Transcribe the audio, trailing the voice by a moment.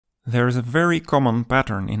There is a very common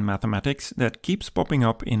pattern in mathematics that keeps popping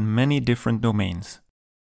up in many different domains.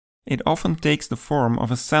 It often takes the form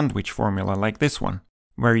of a sandwich formula like this one,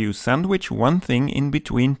 where you sandwich one thing in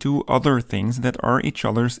between two other things that are each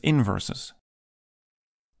other's inverses.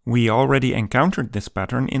 We already encountered this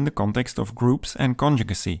pattern in the context of groups and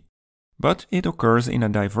conjugacy, but it occurs in a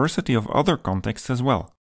diversity of other contexts as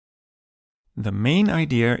well. The main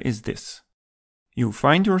idea is this. You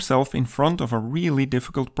find yourself in front of a really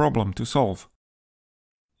difficult problem to solve.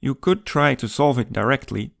 You could try to solve it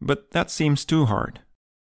directly, but that seems too hard.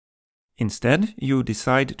 Instead, you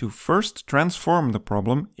decide to first transform the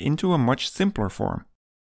problem into a much simpler form.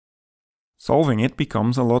 Solving it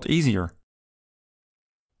becomes a lot easier.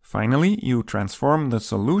 Finally, you transform the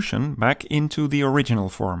solution back into the original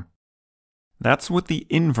form. That's what the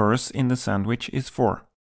inverse in the sandwich is for.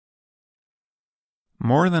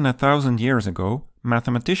 More than 1,000 years ago,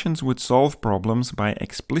 mathematicians would solve problems by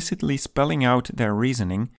explicitly spelling out their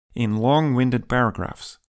reasoning in long-winded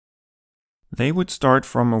paragraphs. They would start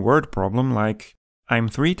from a word problem like, I'm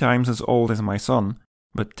 3 times as old as my son,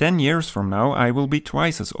 but 10 years from now I will be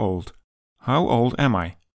twice as old. How old am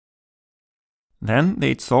I? Then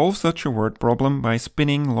they'd solve such a word problem by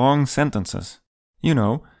spinning long sentences. You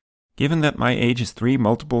know, given that my age is 3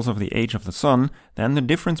 multiples of the age of the sun, then the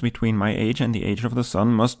difference between my age and the age of the sun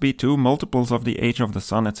must be 2 multiples of the age of the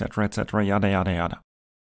sun, etc., etc., yada yada yada.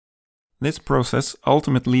 This process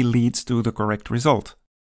ultimately leads to the correct result,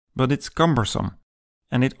 but it's cumbersome,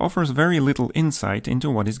 and it offers very little insight into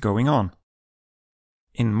what is going on.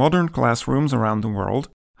 In modern classrooms around the world,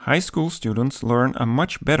 high school students learn a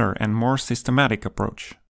much better and more systematic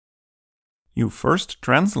approach. You first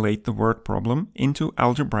translate the word problem into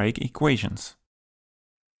algebraic equations.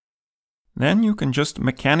 Then you can just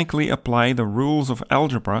mechanically apply the rules of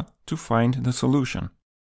algebra to find the solution.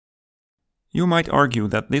 You might argue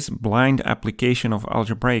that this blind application of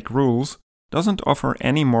algebraic rules doesn't offer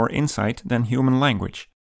any more insight than human language,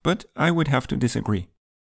 but I would have to disagree.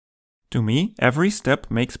 To me, every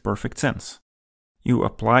step makes perfect sense. You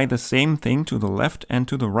apply the same thing to the left and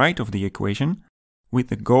to the right of the equation, with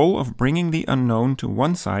the goal of bringing the unknown to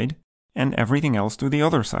one side and everything else to the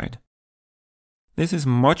other side. This is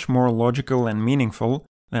much more logical and meaningful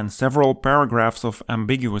than several paragraphs of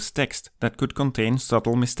ambiguous text that could contain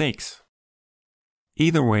subtle mistakes.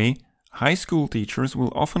 Either way, high school teachers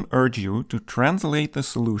will often urge you to translate the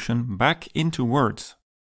solution back into words.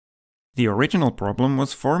 The original problem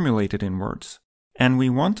was formulated in words, and we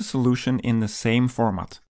want a solution in the same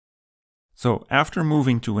format. So after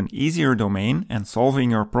moving to an easier domain and solving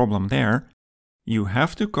your problem there, you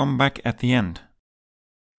have to come back at the end.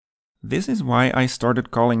 This is why I started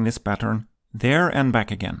calling this pattern there and back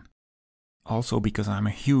again. Also because I'm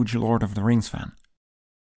a huge Lord of the Rings fan.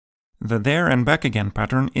 The there and back again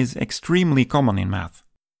pattern is extremely common in math.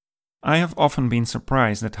 I have often been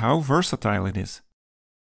surprised at how versatile it is.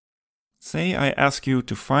 Say I ask you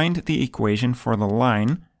to find the equation for the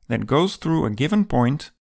line that goes through a given point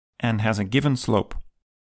and has a given slope.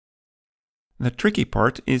 The tricky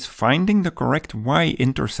part is finding the correct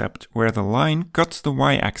y-intercept where the line cuts the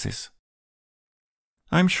y-axis.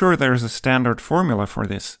 I'm sure there's a standard formula for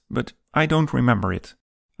this, but I don't remember it.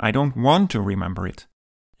 I don't want to remember it.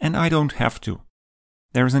 And I don't have to.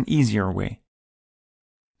 There's an easier way.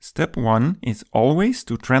 Step 1 is always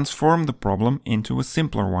to transform the problem into a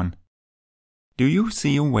simpler one. Do you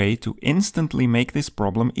see a way to instantly make this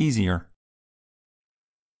problem easier?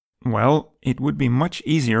 Well, it would be much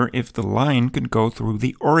easier if the line could go through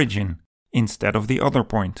the origin instead of the other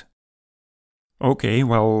point. Okay,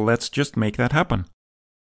 well, let's just make that happen.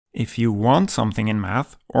 If you want something in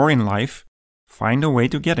math or in life, find a way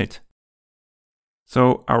to get it.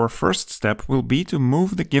 So our first step will be to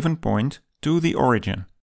move the given point to the origin.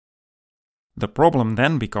 The problem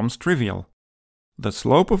then becomes trivial. The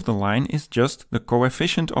slope of the line is just the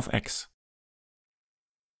coefficient of x.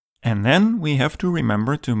 And then we have to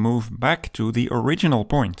remember to move back to the original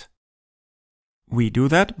point. We do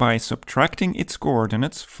that by subtracting its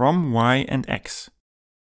coordinates from y and x.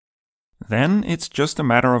 Then it's just a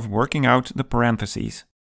matter of working out the parentheses,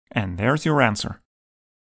 and there's your answer.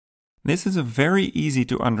 This is a very easy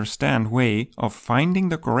to understand way of finding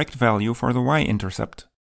the correct value for the y-intercept.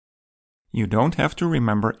 You don't have to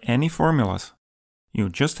remember any formulas. You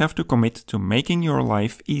just have to commit to making your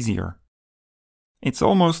life easier. It's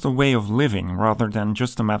almost a way of living rather than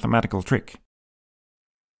just a mathematical trick.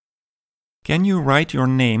 Can you write your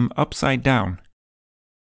name upside down?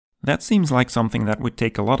 That seems like something that would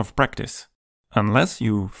take a lot of practice, unless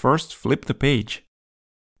you first flip the page.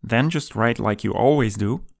 Then just write like you always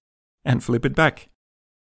do, and flip it back.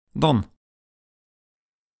 Done.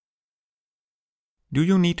 Do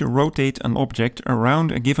you need to rotate an object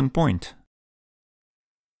around a given point?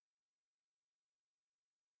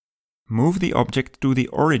 Move the object to the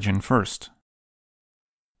origin first.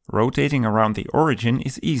 Rotating around the origin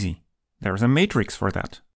is easy. There's a matrix for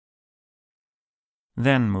that.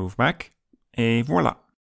 Then move back, et voila!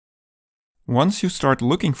 Once you start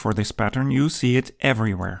looking for this pattern, you see it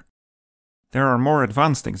everywhere. There are more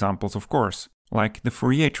advanced examples, of course, like the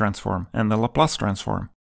Fourier transform and the Laplace transform.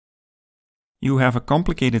 You have a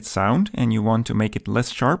complicated sound and you want to make it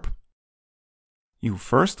less sharp? You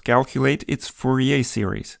first calculate its Fourier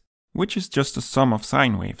series, which is just a sum of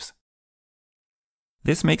sine waves.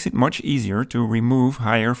 This makes it much easier to remove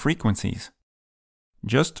higher frequencies.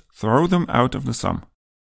 Just throw them out of the sum.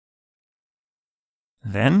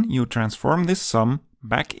 Then you transform this sum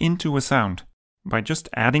back into a sound by just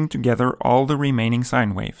adding together all the remaining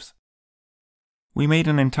sine waves. We made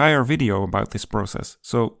an entire video about this process,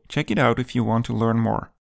 so check it out if you want to learn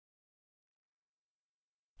more.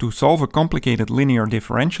 To solve a complicated linear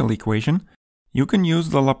differential equation, you can use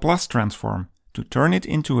the Laplace transform to turn it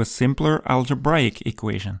into a simpler algebraic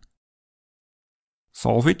equation.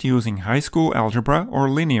 Solve it using high school algebra or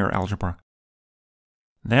linear algebra.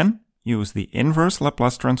 Then use the inverse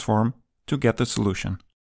Laplace transform to get the solution.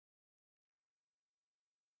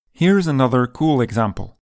 Here's another cool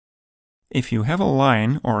example. If you have a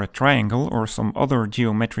line or a triangle or some other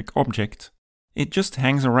geometric object, it just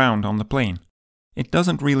hangs around on the plane. It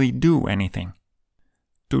doesn't really do anything.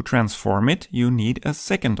 To transform it, you need a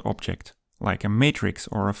second object, like a matrix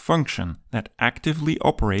or a function that actively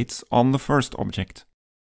operates on the first object.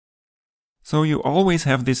 So you always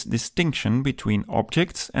have this distinction between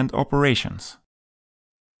objects and operations.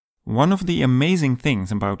 One of the amazing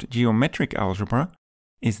things about geometric algebra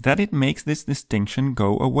is that it makes this distinction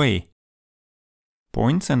go away.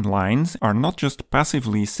 Points and lines are not just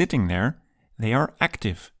passively sitting there, they are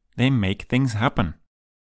active, they make things happen.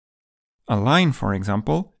 A line, for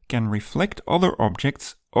example, can reflect other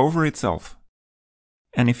objects over itself.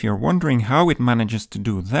 And if you're wondering how it manages to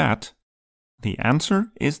do that, the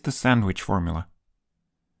answer is the sandwich formula.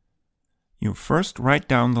 You first write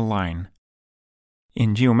down the line.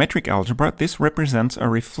 In geometric algebra, this represents a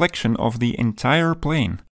reflection of the entire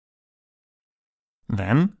plane.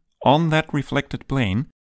 Then, on that reflected plane,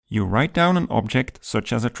 you write down an object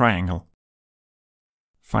such as a triangle.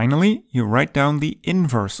 Finally, you write down the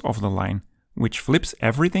inverse of the line, which flips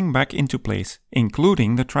everything back into place,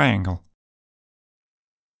 including the triangle.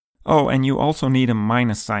 Oh, and you also need a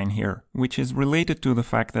minus sign here, which is related to the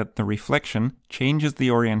fact that the reflection changes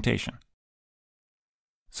the orientation.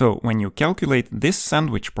 So, when you calculate this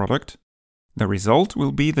sandwich product, the result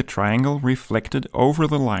will be the triangle reflected over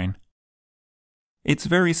the line. It's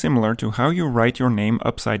very similar to how you write your name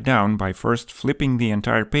upside down by first flipping the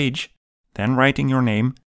entire page, then writing your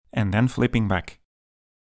name, and then flipping back.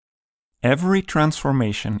 Every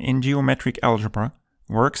transformation in geometric algebra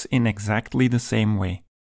works in exactly the same way.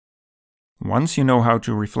 Once you know how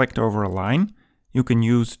to reflect over a line, you can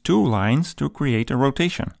use two lines to create a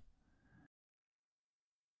rotation.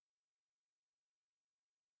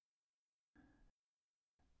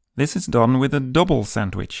 This is done with a double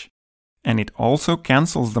sandwich, and it also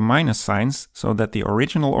cancels the minus signs so that the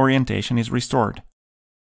original orientation is restored.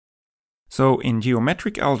 So in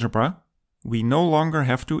geometric algebra, we no longer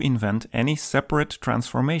have to invent any separate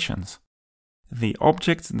transformations. The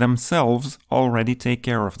objects themselves already take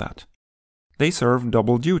care of that. They serve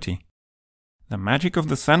double duty. The magic of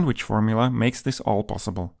the sandwich formula makes this all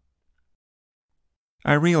possible.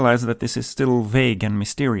 I realize that this is still vague and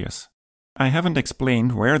mysterious. I haven't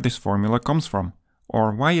explained where this formula comes from,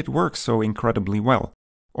 or why it works so incredibly well,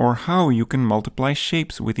 or how you can multiply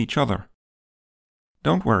shapes with each other.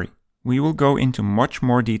 Don't worry, we will go into much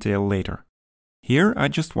more detail later. Here I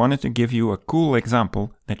just wanted to give you a cool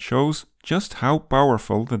example that shows just how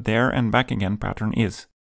powerful the there and back again pattern is.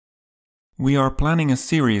 We are planning a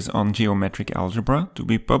series on geometric algebra to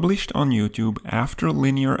be published on YouTube after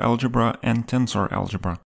linear algebra and tensor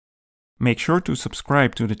algebra. Make sure to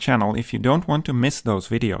subscribe to the channel if you don't want to miss those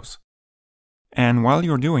videos. And while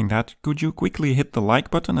you're doing that, could you quickly hit the like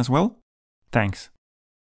button as well? Thanks.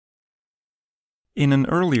 In an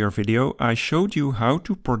earlier video, I showed you how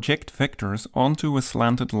to project vectors onto a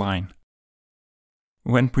slanted line.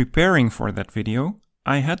 When preparing for that video,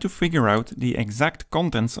 I had to figure out the exact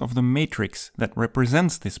contents of the matrix that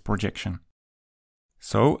represents this projection.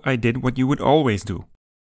 So I did what you would always do.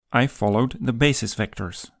 I followed the basis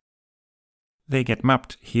vectors. They get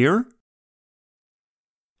mapped here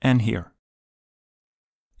and here.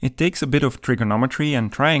 It takes a bit of trigonometry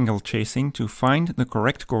and triangle chasing to find the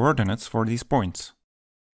correct coordinates for these points.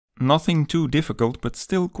 Nothing too difficult, but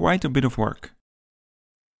still quite a bit of work.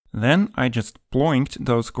 Then I just ploinked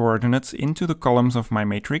those coordinates into the columns of my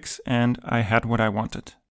matrix and I had what I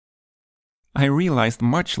wanted. I realized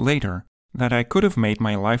much later that I could have made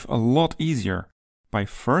my life a lot easier by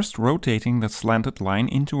first rotating the slanted line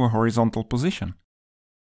into a horizontal position.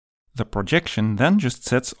 The projection then just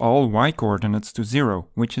sets all y coordinates to 0,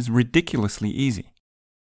 which is ridiculously easy.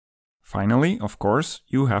 Finally, of course,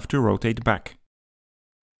 you have to rotate back.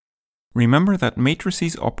 Remember that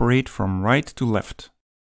matrices operate from right to left.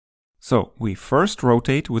 So we first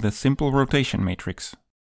rotate with a simple rotation matrix.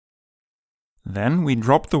 Then we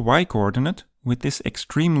drop the y-coordinate with this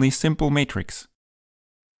extremely simple matrix.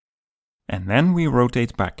 And then we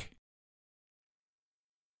rotate back.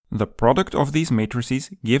 The product of these matrices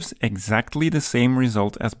gives exactly the same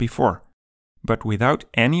result as before, but without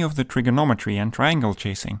any of the trigonometry and triangle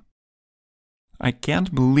chasing. I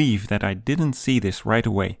can't believe that I didn't see this right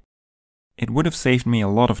away. It would have saved me a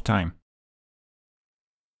lot of time.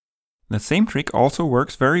 The same trick also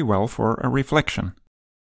works very well for a reflection.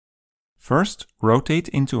 First, rotate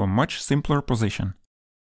into a much simpler position.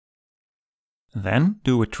 Then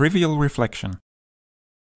do a trivial reflection.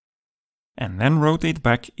 And then rotate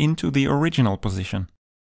back into the original position.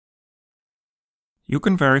 You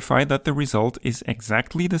can verify that the result is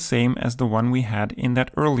exactly the same as the one we had in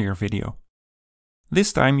that earlier video.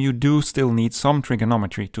 This time you do still need some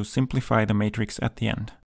trigonometry to simplify the matrix at the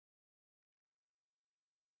end.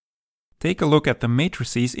 Take a look at the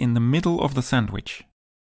matrices in the middle of the sandwich.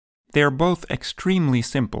 They are both extremely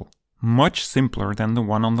simple, much simpler than the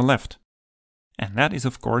one on the left. And that is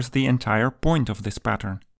of course the entire point of this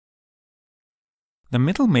pattern. The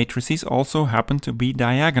middle matrices also happen to be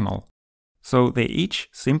diagonal, so they each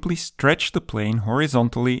simply stretch the plane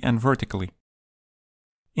horizontally and vertically.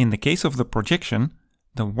 In the case of the projection,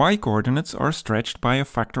 the y-coordinates are stretched by a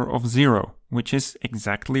factor of 0, which is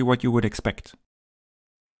exactly what you would expect.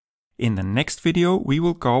 In the next video, we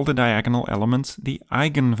will call the diagonal elements the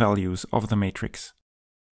eigenvalues of the matrix.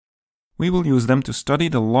 We will use them to study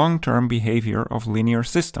the long-term behavior of linear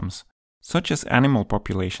systems, such as animal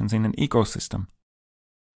populations in an ecosystem.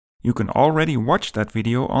 You can already watch that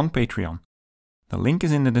video on Patreon. The link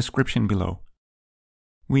is in the description below.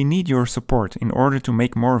 We need your support in order to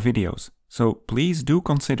make more videos, so please do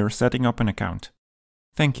consider setting up an account.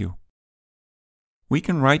 Thank you. We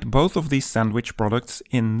can write both of these sandwich products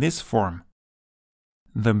in this form.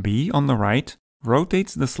 The b on the right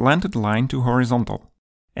rotates the slanted line to horizontal,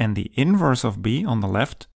 and the inverse of b on the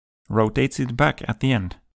left rotates it back at the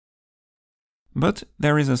end. But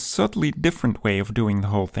there is a subtly different way of doing the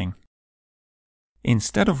whole thing.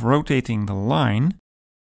 Instead of rotating the line,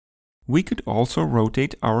 we could also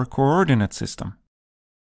rotate our coordinate system.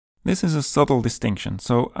 This is a subtle distinction,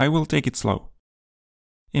 so I will take it slow.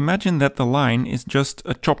 Imagine that the line is just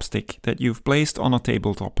a chopstick that you've placed on a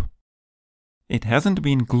tabletop. It hasn't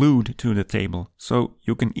been glued to the table, so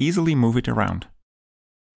you can easily move it around.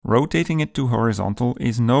 Rotating it to horizontal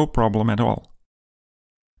is no problem at all.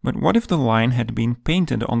 But what if the line had been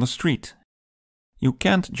painted on the street? You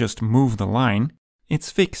can't just move the line,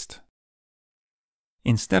 it's fixed.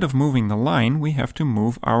 Instead of moving the line, we have to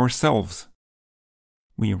move ourselves.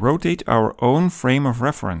 We rotate our own frame of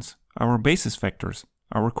reference, our basis vectors,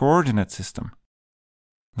 our coordinate system.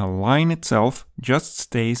 The line itself just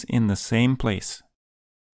stays in the same place.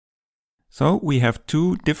 So we have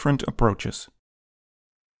two different approaches.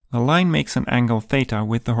 The line makes an angle theta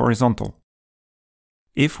with the horizontal.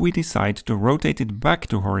 If we decide to rotate it back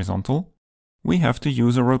to horizontal, we have to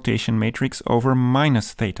use a rotation matrix over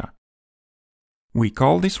minus theta. We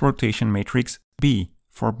call this rotation matrix B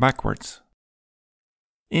for backwards.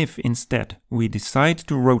 If instead we decide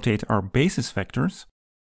to rotate our basis vectors,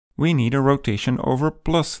 we need a rotation over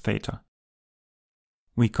plus theta.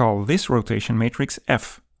 We call this rotation matrix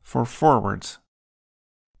F for forwards.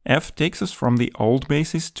 F takes us from the old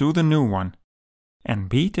basis to the new one, and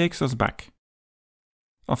B takes us back.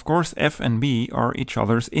 Of course, F and B are each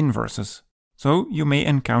other's inverses, so you may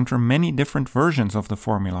encounter many different versions of the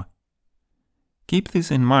formula. Keep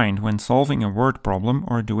this in mind when solving a word problem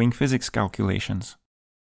or doing physics calculations.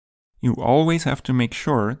 You always have to make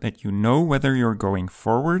sure that you know whether you're going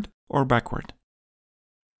forward or backward.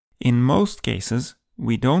 In most cases,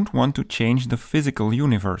 we don't want to change the physical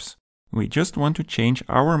universe. We just want to change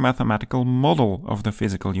our mathematical model of the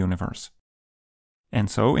physical universe. And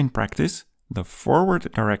so, in practice, the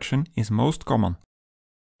forward direction is most common.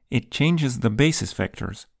 It changes the basis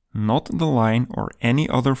vectors, not the line or any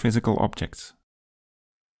other physical objects.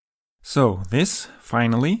 So this,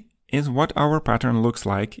 finally, is what our pattern looks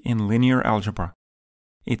like in linear algebra.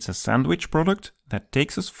 It's a sandwich product that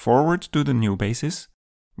takes us forward to the new basis,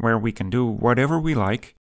 where we can do whatever we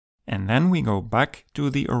like, and then we go back to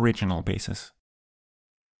the original basis.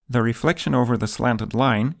 The reflection over the slanted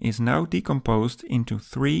line is now decomposed into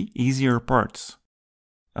 3 easier parts: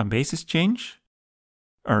 a basis change,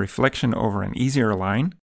 a reflection over an easier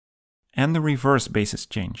line, and the reverse basis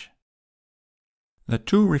change. The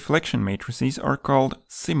 2 reflection matrices are called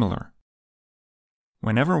similar.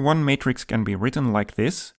 Whenever one matrix can be written like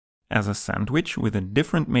this, as a sandwich with a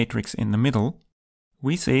different matrix in the middle,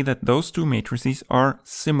 we say that those 2 matrices are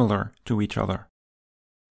similar to each other.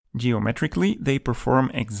 Geometrically, they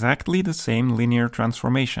perform exactly the same linear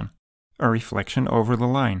transformation, a reflection over the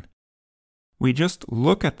line. We just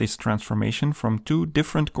look at this transformation from 2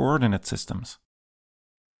 different coordinate systems.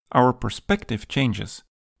 Our perspective changes,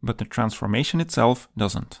 but the transformation itself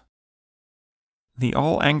doesn't. The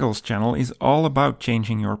all angles channel is all about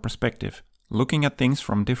changing your perspective, looking at things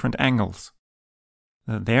from different angles.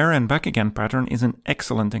 The there and back again pattern is an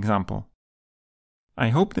excellent example. I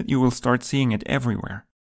hope that you will start seeing it everywhere,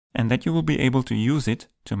 and that you will be able to use it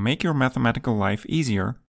to make your mathematical life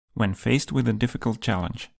easier when faced with a difficult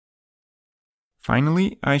challenge.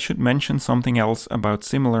 Finally, I should mention something else about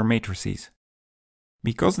similar matrices.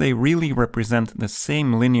 Because they really represent the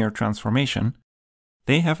same linear transformation,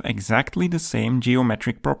 they have exactly the same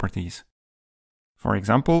geometric properties. For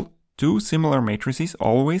example, 2 similar matrices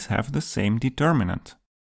always have the same determinant.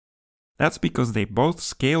 That's because they both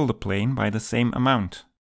scale the plane by the same amount.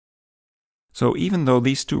 So even though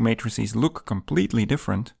these 2 matrices look completely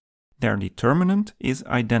different, their determinant is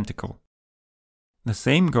identical. The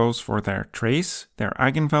same goes for their trace, their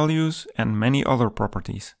eigenvalues, and many other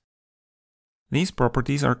properties. These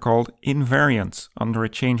properties are called invariants under a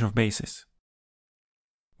change of basis.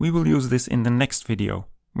 We will use this in the next video,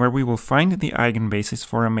 where we will find the eigenbasis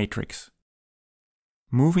for a matrix.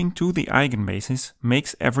 Moving to the eigenbasis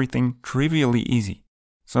makes everything trivially easy,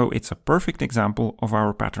 so it's a perfect example of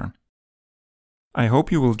our pattern. I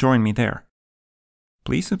hope you will join me there.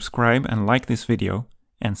 Please subscribe and like this video,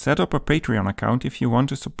 and set up a Patreon account if you want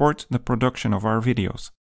to support the production of our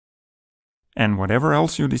videos. And whatever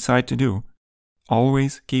else you decide to do,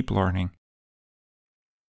 always keep learning.